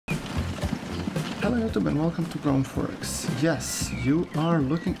Hello YouTube and welcome to GrunfWorks. Yes, you are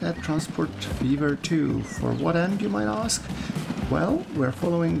looking at Transport Fever 2. For what end, you might ask? Well, we're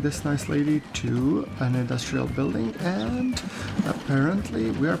following this nice lady to an industrial building and apparently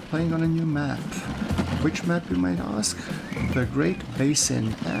we are playing on a new map. Which map, you might ask? The Great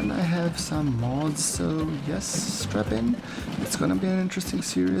Basin, and I have some mods, so yes, strap in. It's gonna be an interesting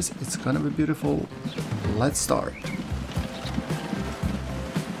series, it's gonna be beautiful. Let's start.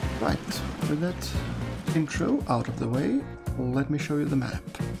 Right, with that intro out of the way, let me show you the map.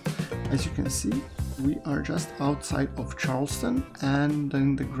 As you can see, we are just outside of Charleston and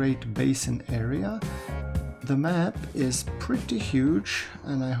in the Great Basin area. The map is pretty huge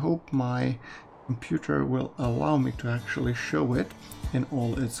and I hope my computer will allow me to actually show it in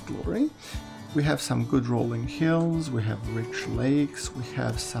all its glory. We have some good rolling hills, we have rich lakes, we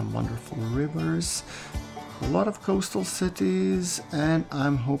have some wonderful rivers, a lot of coastal cities, and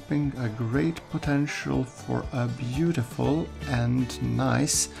I'm hoping a great potential for a beautiful and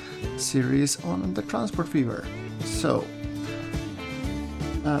nice series on the Transport Fever. So,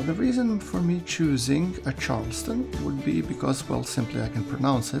 the reason for me choosing a Charleston would be because, well, simply I can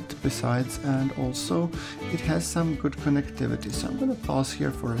pronounce it, besides, and also it has some good connectivity. So I'm going to pause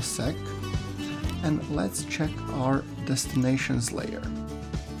here for a sec and let's check our destinations layer.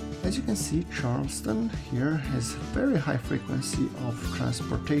 As you can see, Charleston here has very high frequency of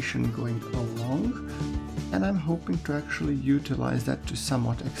transportation going along, and I'm hoping to actually utilize that to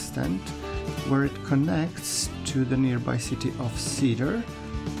somewhat extent, where it connects to the nearby city of Cedar,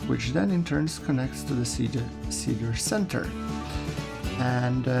 which then in turn connects to the Cedar Centre.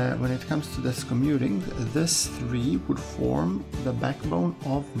 And when it comes to this commuting, this three would form the backbone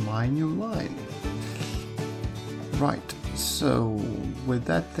of my new line. Right. So, with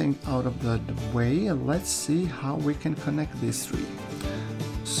that thing out of the way, let's see how we can connect these three.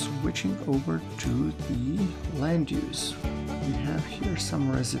 Switching over to the land use. We have here some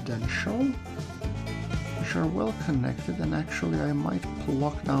residential, which are well connected, and actually I might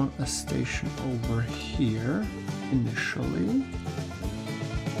plug down a station over here initially,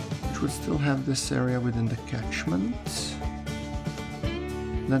 which would still have this area within the catchment.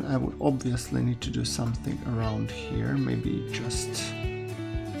 Then I would obviously need to do something around here, maybe just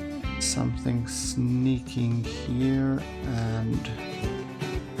something sneaking here and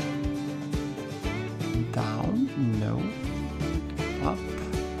down, no, up.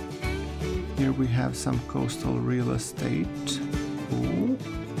 Here we have some coastal real estate. Ooh.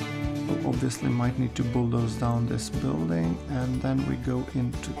 We'll obviously might need to bulldoze down this building, and then we go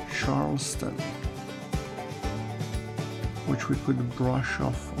into Charleston, which we could brush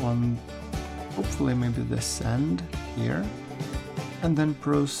off on, hopefully maybe this end here, and then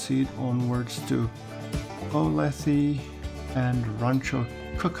proceed onwards to Olethe and Rancho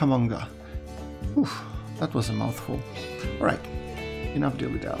Cucamonga. Oof, that was a mouthful. Alright, enough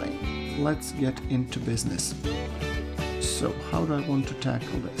dilly-dallying. Let's get into business. So, how do I want to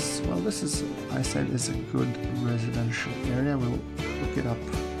tackle this? Well, this is, I said, is a good residential area. We'll look it up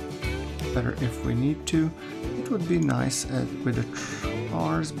better if we need to. It would be nice with the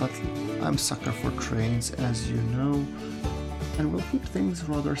cars, but I'm sucker for trains, as you know, and we'll keep things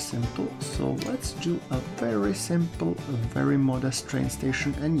rather simple. So let's do a very simple, a very modest train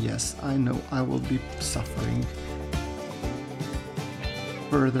station, and yes, I know I will be suffering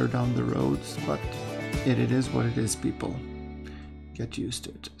further down the roads, but it is what it is, people. Get used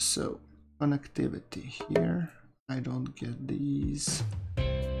to it. So, connectivity here. I don't get these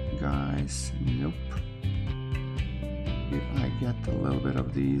guys, nope. Here I get a little bit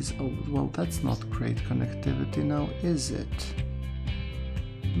of these. Oh, well, that's not great connectivity now, is it?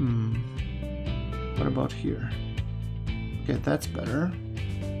 What about here? Okay, that's better.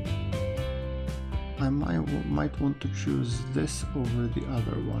 I might want to choose this over the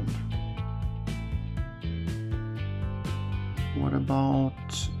other one. What about...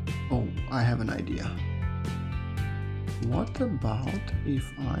 oh, I have an idea. What about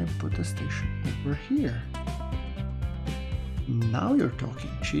if I put a station over here? Now you're talking,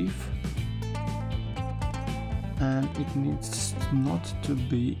 Chief. And it needs not to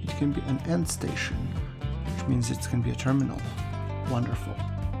be, it can be an end station, which means it can be a terminal. Wonderful.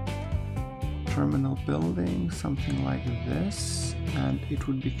 Terminal building, something like this, and it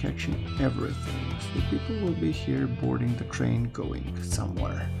would be catching everything. So people will be here boarding the train, going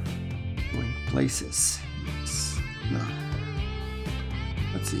somewhere, going places. Yes. Now,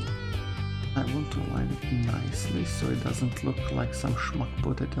 let's see. I want to line it nicely so it doesn't look like some schmuck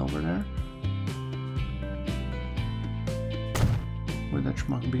put it over there. With that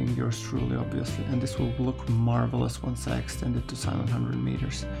schmuck being yours truly, obviously, and this will look marvelous once I extend it to 700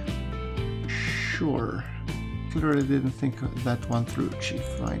 meters. sure. Clearly didn't think that one through, Chief,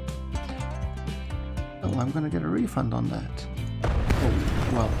 right? Oh, I'm gonna get a refund on that. Oh,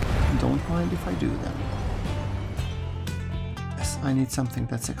 well, don't mind if I do then. Yes, I need something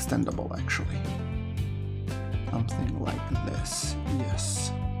that's extendable, actually. Something like this,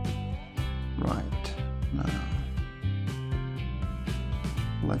 yes. Right, now.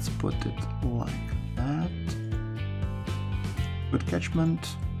 Let's put it like that. Good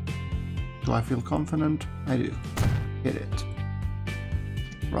catchment. Do I feel confident? I do. Hit it.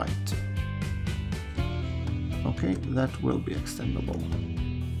 Right. Okay, that will be extendable.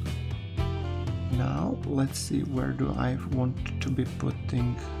 Now, let's see, where do I want to be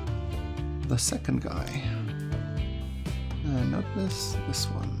putting the second guy? Not this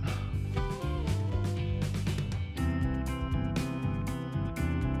one.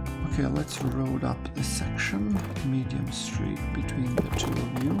 Okay, let's road up this section, medium street between the two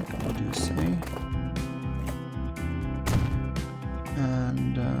of you, what do you say?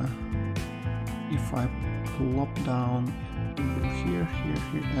 And if I plop down here,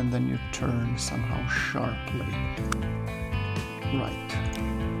 and then you turn somehow sharply. Right.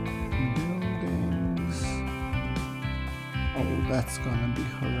 Buildings. Oh, that's gonna be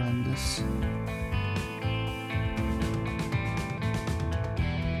horrendous.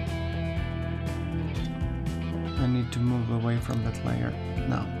 I need to move away from that layer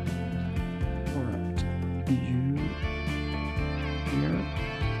now. Alright, you here.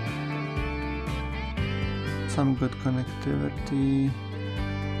 Some good connectivity.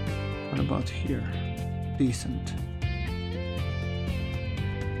 What about here? Decent.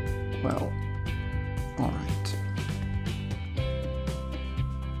 Well, alright.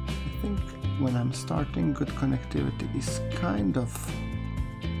 I think when I'm starting, good connectivity is kind of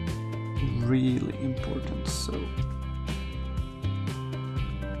really important, so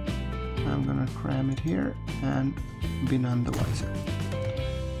I'm gonna cram it here and be none the wiser.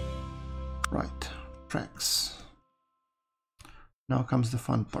 Right, tracks. Now comes the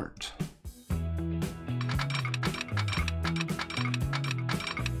fun part.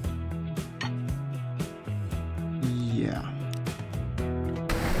 Yeah,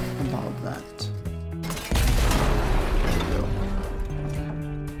 about that. There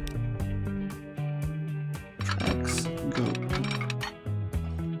we go.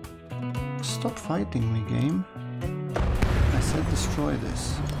 Stop fighting me, game. I said destroy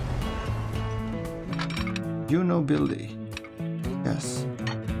this. You know Billy. Yes.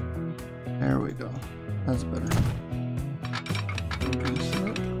 There we go. That's better.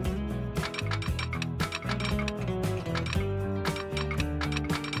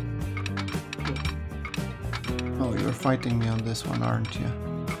 Oh, you're fighting me on this one, aren't you?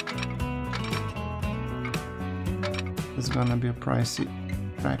 It's gonna be a pricey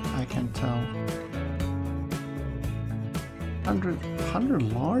track, I can tell. 100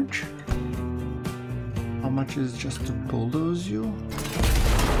 large? How much is just to bulldoze you?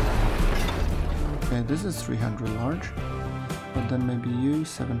 Okay, this is 300 large. But then maybe you,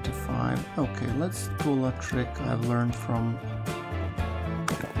 75. Okay, let's pull a trick I've learned from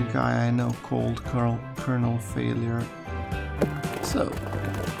the guy I know called Colonel Failure. So,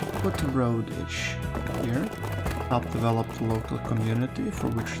 put a road-ish here. Help develop the local community, for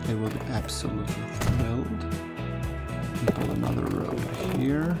which they will be absolutely thrilled. We pull another road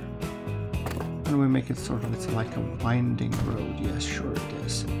here. And we make it sort of, it's like a winding road. Yes, sure it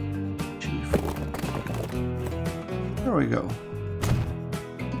is. Chief. There we go.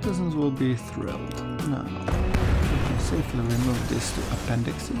 Citizens will be thrilled. Now, we can safely remove these two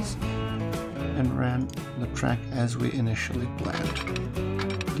appendixes and ran the track as we initially planned.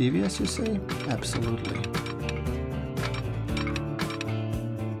 Devious, you say? Absolutely.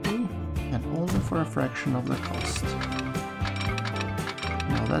 And only for a fraction of the cost.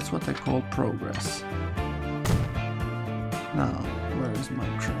 Now that's what I call progress. Now, where is my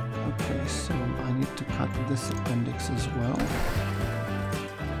track? Okay, so I need to cut this appendix as well.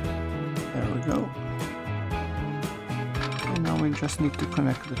 There we go. And now we just need to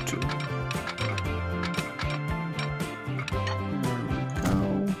connect the two. There we go.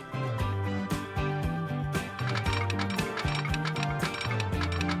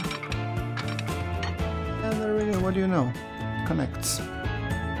 And there we go, what do you know? Connects.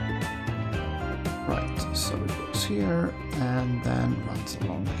 Right, so it goes here and then runs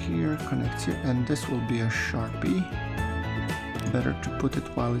along here, connects here, and this will be a Sharpie. Better to put it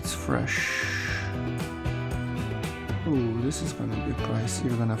while it's fresh. Ooh, this is gonna be pricey.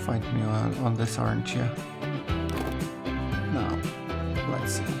 You're gonna fight me on this, aren't you? Now,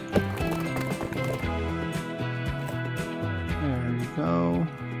 let's see. There you go.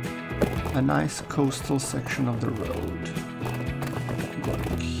 a nice coastal section of the road. Go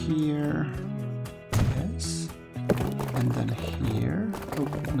here, yes, and then here. Oh,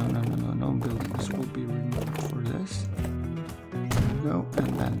 no, buildings will be removed for this. There we go,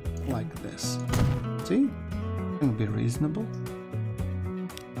 and then like this. See? Can be reasonable.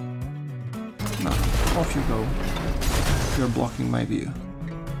 Now, off you go. You're blocking my view.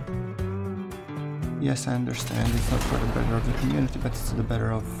 Yes, I understand, it's not for the better of the community, but it's the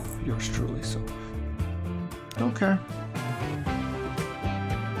better of yours truly, so don't care.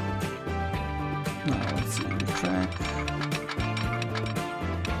 Now let's see the track.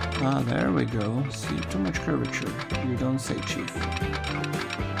 Ah, there we go. See, too much curvature. You don't say, Chief.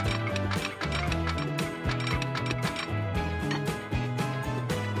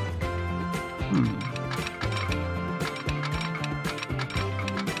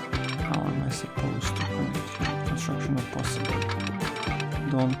 How am I supposed to connect here? Construction not possible.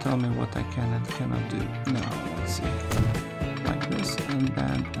 Don't tell me what I can and cannot do. Now, let's see. Like this, and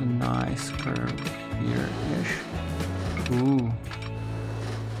then a nice curve here-ish. Ooh.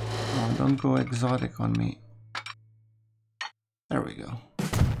 Oh, don't go exotic on me. There we go.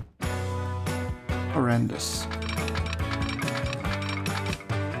 Horrendous.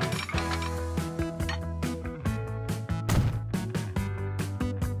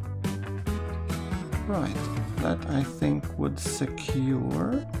 Right, that I think would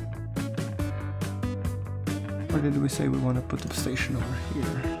secure. Where did we say we want to put the station over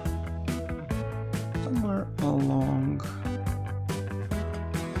here? Somewhere along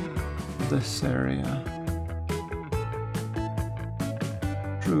this area.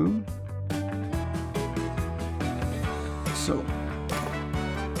 True. So.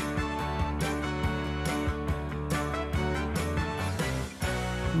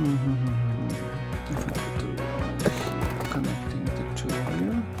 If I do connecting the two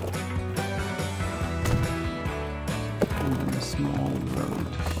here. And then a small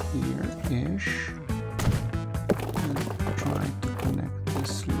road here-ish. And try to connect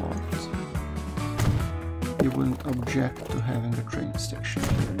this lot. You wouldn't object to having a train station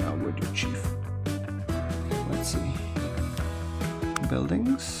here now, would you, Chief? Let's see.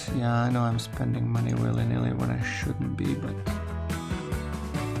 Buildings? Yeah, I know I'm spending money willy-nilly when I shouldn't be, but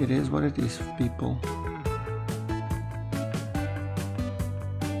it is what it is, people.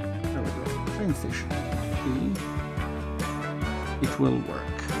 There we go. Train station. B. It will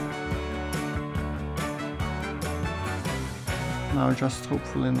work. Now just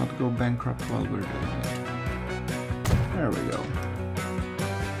hopefully not go bankrupt while we're doing it. There we go.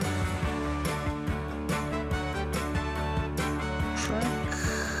 Track.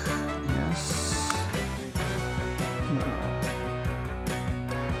 Yes. No.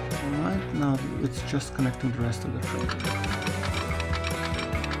 Alright, now it's just connecting the rest of the train.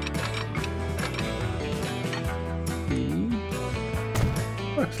 B.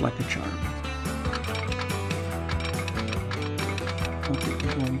 Works like a charm. Okay, we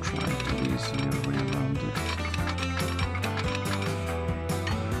won't try to ease your way around it.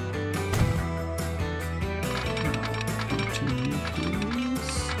 Continue,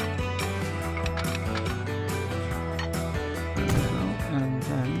 please. There we go, and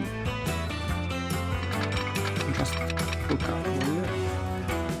then just hook up here.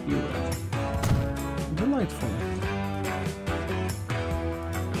 Delightful.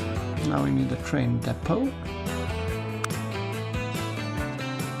 Now we need a train depot.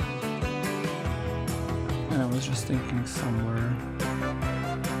 And I was just thinking somewhere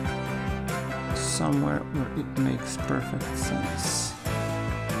where it makes perfect sense.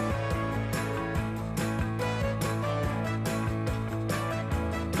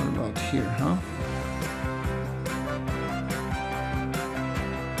 What about here, huh?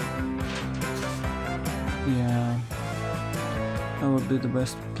 Yeah, that would be the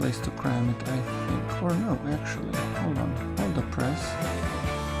best place to cram it, I think. Or no, actually, hold on, hold the press.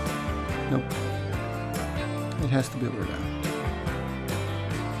 Nope. It has to be over there.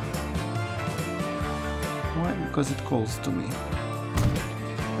 Why? Because it calls to me.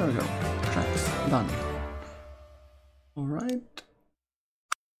 There we go. Tracks. Done. Alright.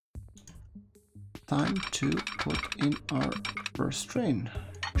 Time to put in our first train,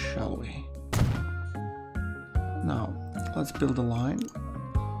 shall we? Now, let's build a line.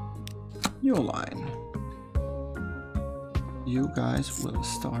 New line. You guys will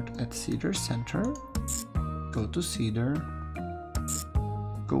start at Cedar Centre. Go to Cedar,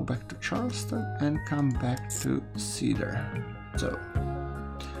 go back to Charleston, and come back to Cedar. So,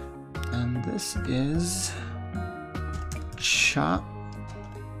 and this is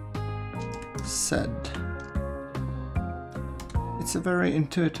It's a very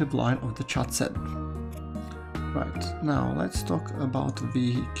intuitive line of the Chatset. Right, now let's talk about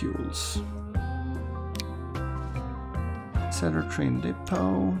vehicles. Cedar Train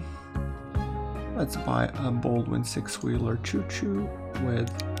Depot. Let's buy a Baldwin 6-wheeler choo-choo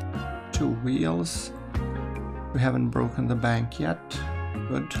with 2 wheels. We haven't broken the bank yet.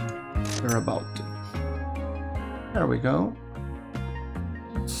 Good. We're about to. There we go.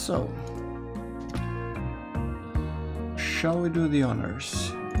 So, shall we do the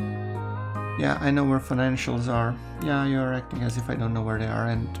honors? Yeah, I know where financials are. Yeah, you're acting as if I don't know where they are,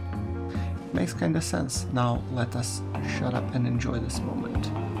 and it makes kind of sense. Now let us shut up and enjoy this moment.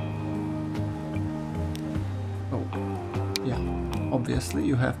 Oh, yeah, obviously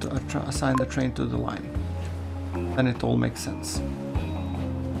you have to assign the train to the line. Then it all makes sense.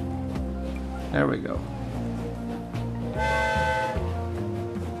 There we go.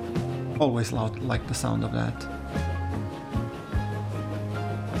 Always like the sound of that.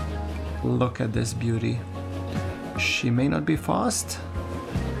 Look at this beauty. She may not be fast,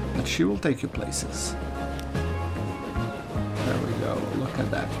 but she will take you places. There we go. Look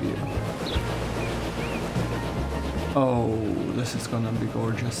at that view. Oh, this is gonna be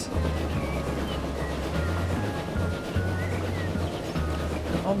gorgeous.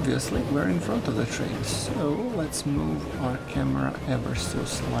 Obviously, we're in front of the train, so let's move our camera ever so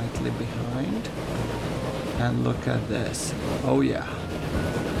slightly behind. And look at this. Oh yeah,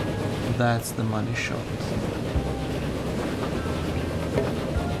 that's the money shot.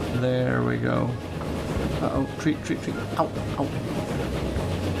 There we go. Uh-oh, tree. Ow, ow.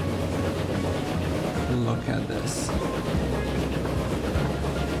 Look at this.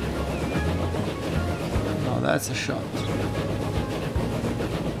 Oh, that's a shot.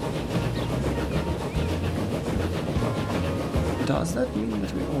 Does that mean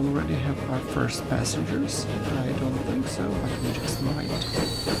that we already have our first passengers? I don't think so, but we just might.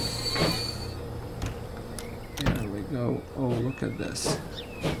 There we go. Oh, look at this.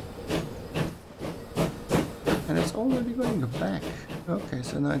 And it's already going back. Okay,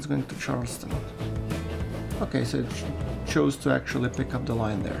 so now it's going to Charleston. Okay, so it chose to actually pick up the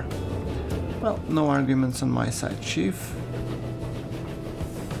line there. Well, no arguments on my side, Chief.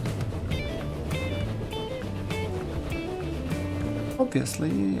 Obviously,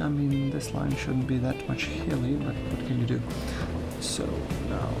 I mean, this line shouldn't be that much hilly, but what can you do? So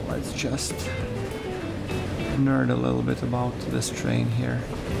now let's just nerd a little bit about this train here.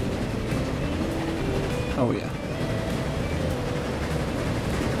 Oh yeah.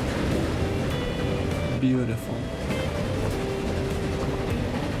 Beautiful.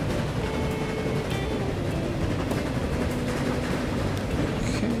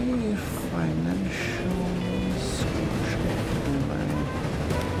 Okay, financials.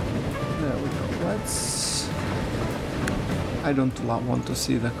 There we go. Let's... I don't want to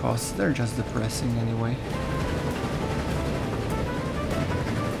see the costs, they're just depressing anyway.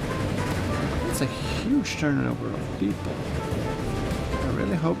 It's a huge turnover of people. I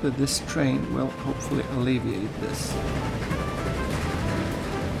really hope that this train will hopefully alleviate this.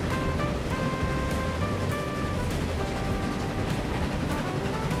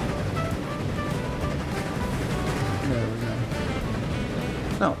 There we go.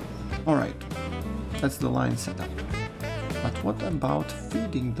 Now, alright, that's the line set up. But what about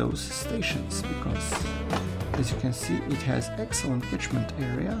feeding those stations? Because, as you can see, it has excellent catchment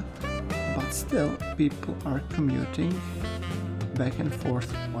area, but still people are commuting back and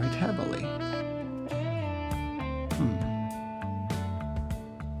forth quite heavily.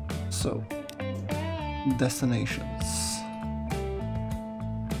 So, destinations.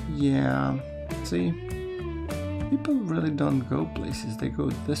 Yeah, see, people really don't go places, they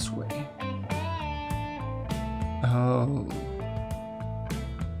go this way. Oh.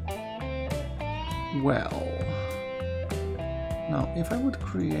 Well. Now, if I would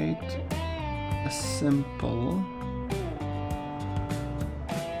create a simple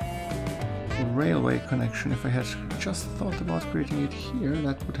railway connection, if I had just thought about creating it here,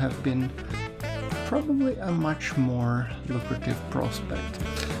 that would have been probably a much more lucrative prospect.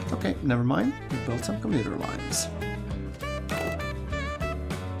 Okay, never mind, we built some commuter lines.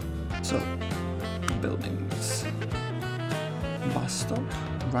 So, buildings. Bus stop,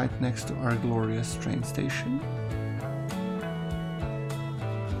 right next to our glorious train station.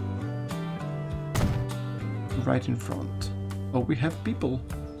 Right in front. Oh, we have people.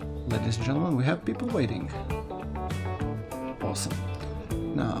 Ladies and gentlemen, we have people waiting. Awesome.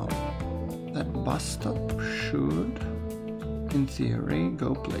 Now, that bus stop should, in theory,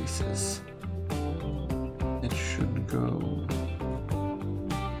 go places. It should go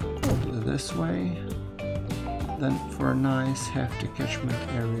probably this way. then for a nice hefty catchment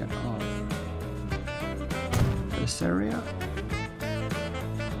area of this area.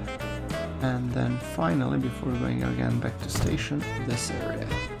 And then finally, before going again back to station, this area.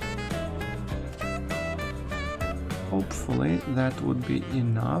 Hopefully that would be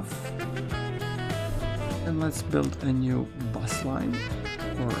enough. And let's build a new bus line,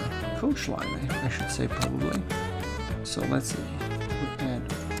 or coach line, I should say, probably. So let's see, we add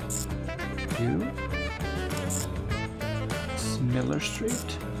you, Miller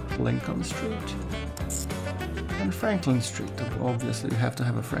Street, Lincoln Street, and Franklin Street. Obviously you have to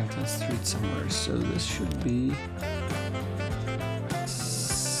have a Franklin Street somewhere, so this should be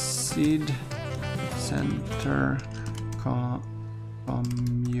Cedar Centre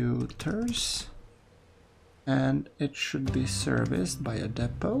commuters, and it should be serviced by a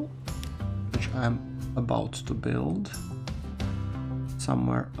depot, which I'm about to build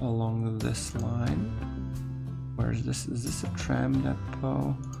somewhere along this line. Where is this? Is this a tram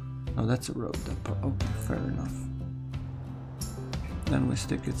depot? No, that's a road depot. Okay, fair enough. Then we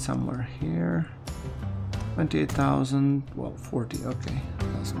stick it somewhere here. 28,000, well, 40, okay,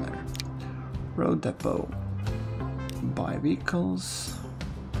 doesn't matter. Road depot. Buy vehicles.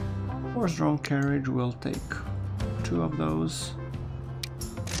 Horse-drawn carriage, will take 2 of those.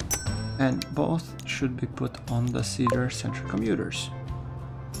 And both should be put on the Cedar Centre commuters.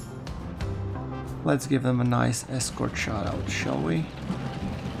 Let's give them a nice escort shout out, shall we?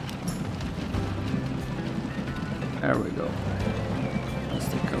 There we go. Let's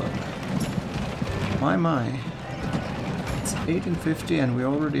take a look. My. It's 1850 and we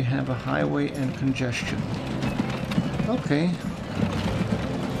already have a highway and congestion. Okay.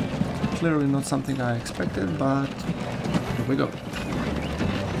 Clearly not something I expected, but here we go.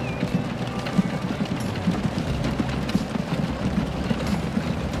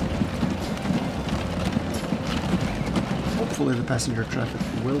 Hopefully the passenger traffic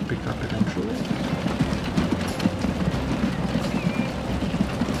will pick up eventually.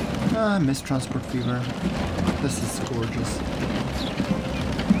 I miss transport fever. This is gorgeous.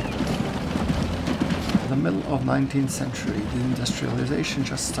 The middle of 19th century, the industrialization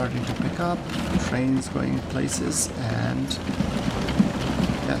just starting to pick up, trains going places, and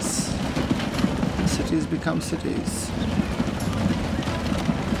yes, cities become cities.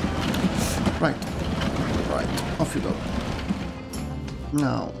 Right, off you go.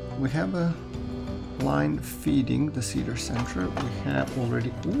 Now, we have a line feeding the Cedar Centre. We have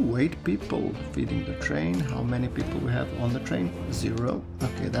already 8 people feeding the train. How many people we have on the train? 0.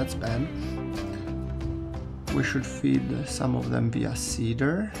 Okay, that's bad. We should feed some of them via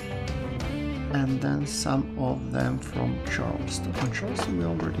Cedar, and then some of them from Charleston. On Charleston we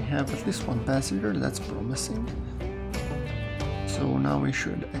already have at least 1 passenger, that's promising. So now we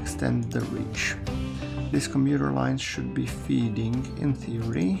should extend the reach. These commuter lines should be feeding, in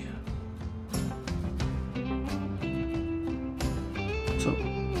theory. So,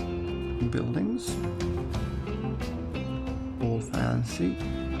 buildings, all fancy.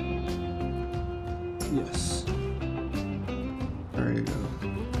 Yes, there you go.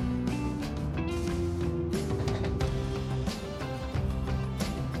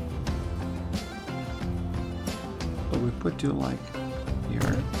 So we put you like here,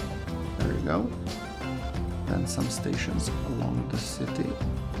 there you go. Then some stations along the city.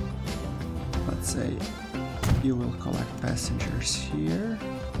 Let's say you will collect passengers here.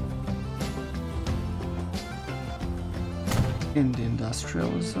 In the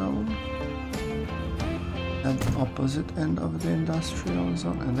industrial zone. And opposite end of the industrial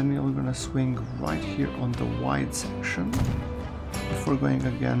zone, and then you're gonna swing right here on the wide section before going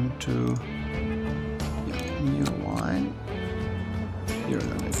again to new line. You're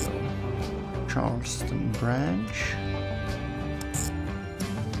gonna go Charleston branch,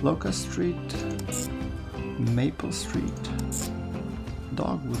 Locust Street, Maple Street,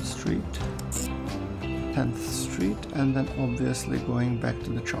 Dogwood Street, 10th Street, and then obviously going back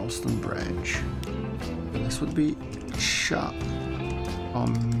to the Charleston branch. This would be shop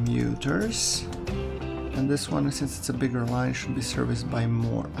commuters, and this one, since it's a bigger line, should be serviced by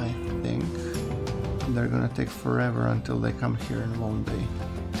more, I think. They're gonna take forever until they come here, won't they?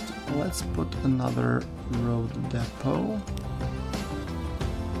 So let's put another road depot.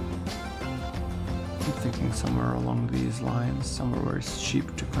 I'm thinking somewhere along these lines, somewhere where it's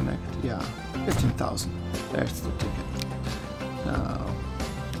cheap to connect. Yeah, 15,000. There's the ticket. Now,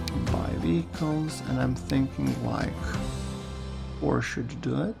 buy vehicles, and I'm thinking like Porsche should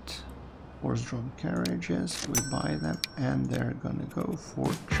do it. Horse-drawn carriages, we buy them, and they're gonna go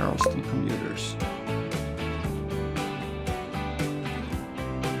for Charleston commuters.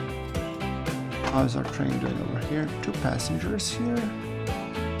 How's our train doing over here? 2 passengers here.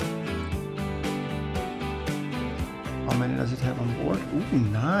 How many does it have on board? Ooh,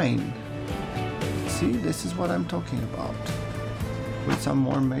 9. See, this is what I'm talking about. With some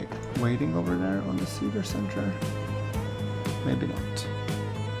more waiting over there on the Cedar Centre? Maybe not.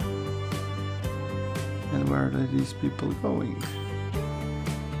 And where are these people going?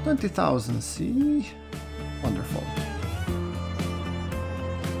 20,000, see? Wonderful.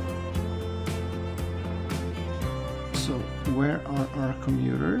 So, where are our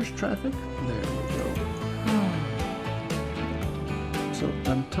commuters' traffic? There we go. So,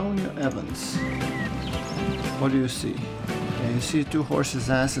 Antonio Evans. What do you see? Yeah, you see 2 horses'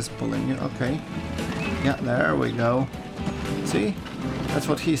 asses pulling you. Okay. Yeah, there we go. See? That's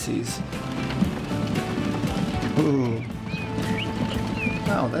what he sees. Ooh.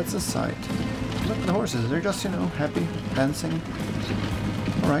 Wow, that's a sight. Look at the horses. They're just, you know, happy, dancing.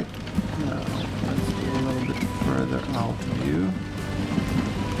 Alright. Now, let's do a little bit further out view.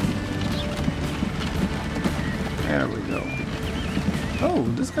 There we go. Oh,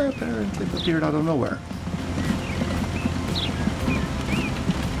 this guy apparently appeared out of nowhere.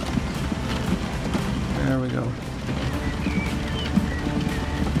 There we go.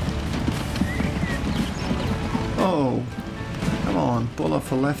 Oh, come on, pull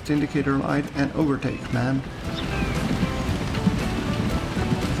off a left indicator light and overtake, man.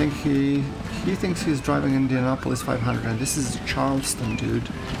 I think he thinks he's driving Indianapolis 500 and this is Charleston, dude.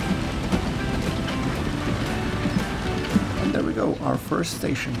 And there we go, our first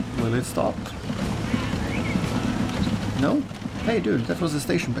station. Will it stop? No? Hey dude, that was the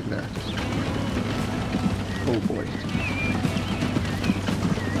station back there. Oh boy.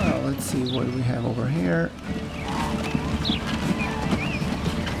 Well, let's see what we have over here.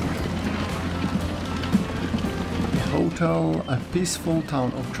 Hotel, a peaceful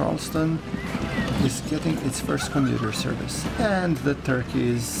town of Charleston, is getting its first commuter service. And the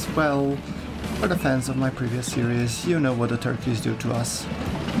turkeys, well, for the fans of my previous series, you know what the turkeys do to us.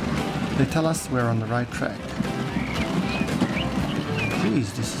 They tell us we're on the right track.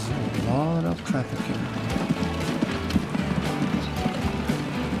 Jeez, this is a lot of traffic here.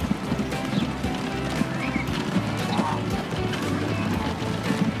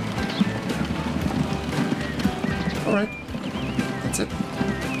 Alright, that's it.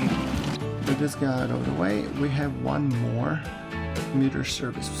 With this guy out of the way, we have one more commuter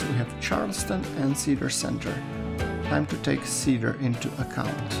service. So we have Charleston and Cedar Centre. Time to take Cedar into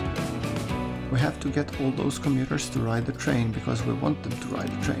account. We have to get all those commuters to ride the train because we want them to ride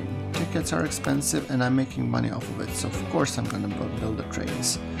the train. Tickets are expensive and I'm making money off of it, so of course I'm gonna build the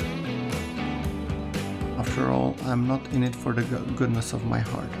trains. After all, I'm not in it for the goodness of my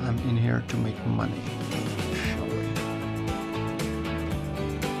heart. I'm in here to make money.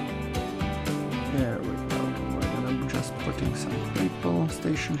 There we go. We're gonna just putting some people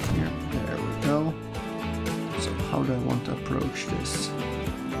station here. There we go. So how do I want to approach this?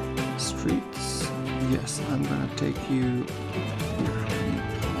 Streets. Yes, I'm gonna take you here.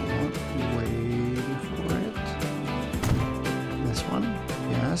 Wait for it. This one.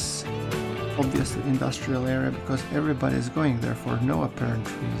 Yes. Obviously industrial area because everybody is going there for no apparent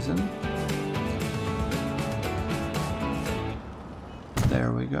reason.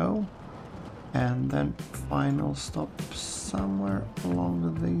 There we go. And then final stop somewhere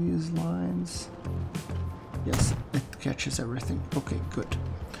along these lines. Yes, it catches everything. Okay, good.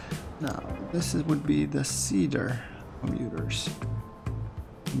 Now, this would be the Cedar commuters.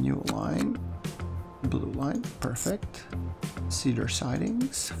 New line, blue line, perfect. Cedar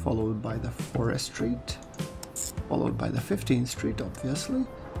sidings, followed by the Forest Street, followed by the 15th Street, obviously.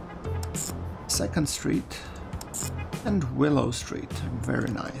 2nd Street, and Willow Street. Very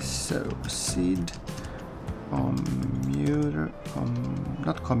nice. So, Seed, commuter,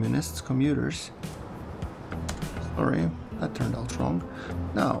 not communists, commuters. Sorry, that turned out wrong.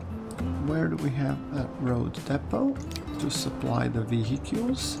 Now, where do we have a road depot to supply the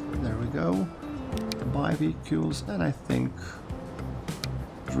vehicles? There we go. Buy vehicles, and I think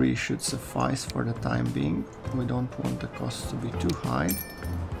 3 should suffice for the time being. We don't want the cost to be too high.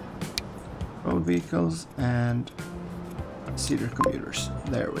 Road vehicles and Cedar commuters.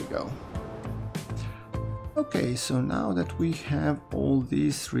 There we go. Okay, so now that we have all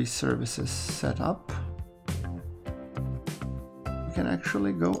these 3 services set up, we can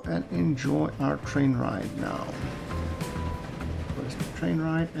actually go and enjoy our train ride now. Where's the train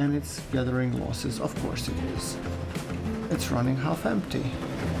ride? And it's gathering losses. Of course it is. It's running half empty.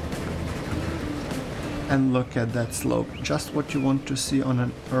 And look at that slope. Just what you want to see on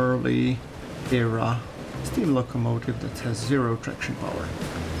an early era steam locomotive that has 0 traction power.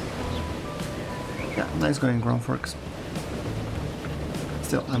 Yeah, nice going, GrunfWorks.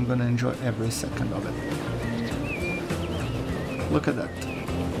 Still, I'm gonna enjoy every second of it. Look at that.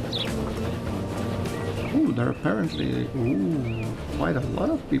 Ooh, there are apparently quite a lot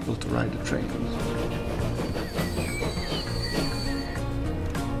of people to ride the train.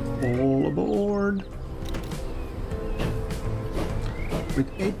 All aboard! With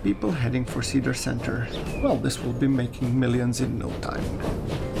 8 people heading for Cedar Centre. Well, this will be making millions in no time.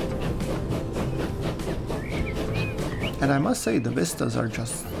 And I must say, the vistas are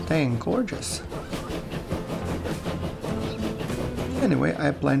just dang gorgeous. Anyway,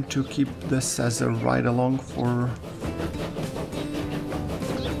 I plan to keep this as a ride-along for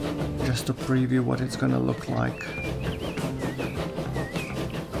just to preview what it's gonna look like.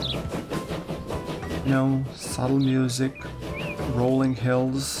 You know, subtle music, rolling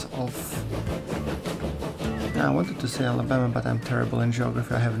hills of... I wanted to say Alabama, but I'm terrible in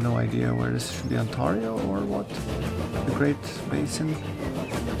geography. I have no idea where this should be, Ontario or what? The Great Basin?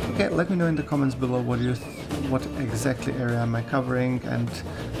 Okay, let me know in the comments below what exactly area am I covering, and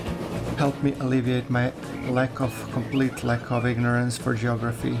help me alleviate my complete lack of ignorance for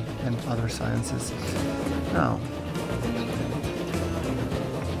geography and other sciences. Now,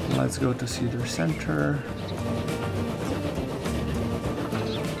 let's go to Cedar Centre.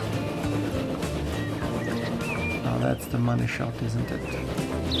 Now that's the money shot, isn't it?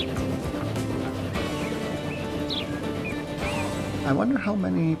 I wonder how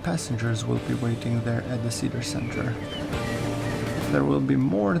many passengers will be waiting there at the Cedar Centre. If there will be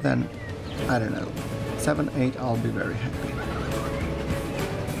more than, I don't know, 7, 8, I'll be very happy.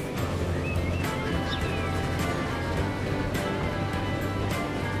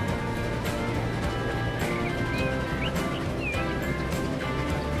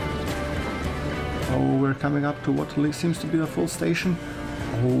 Oh, we're coming up to what seems to be a full station.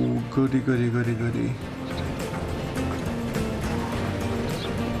 Oh, goody, goody, goody, goody.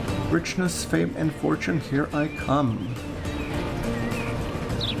 Richness, fame and fortune, here I come.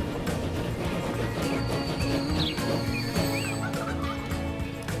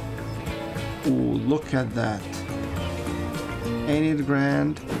 Ooh, look at that. Ain't it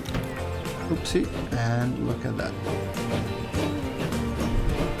grand? Oopsie, and look at that.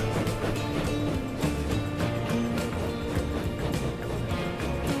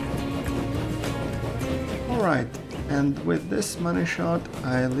 Alright. And with this money shot,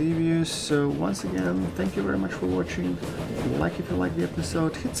 I leave you. So once again, thank you very much for watching. Like if you like the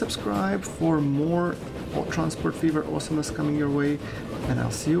episode, hit subscribe for more Transport Fever awesomeness coming your way. And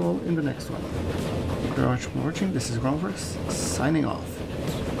I'll see you all in the next one. Thank you very much for watching. This is GrunfWorks, signing off.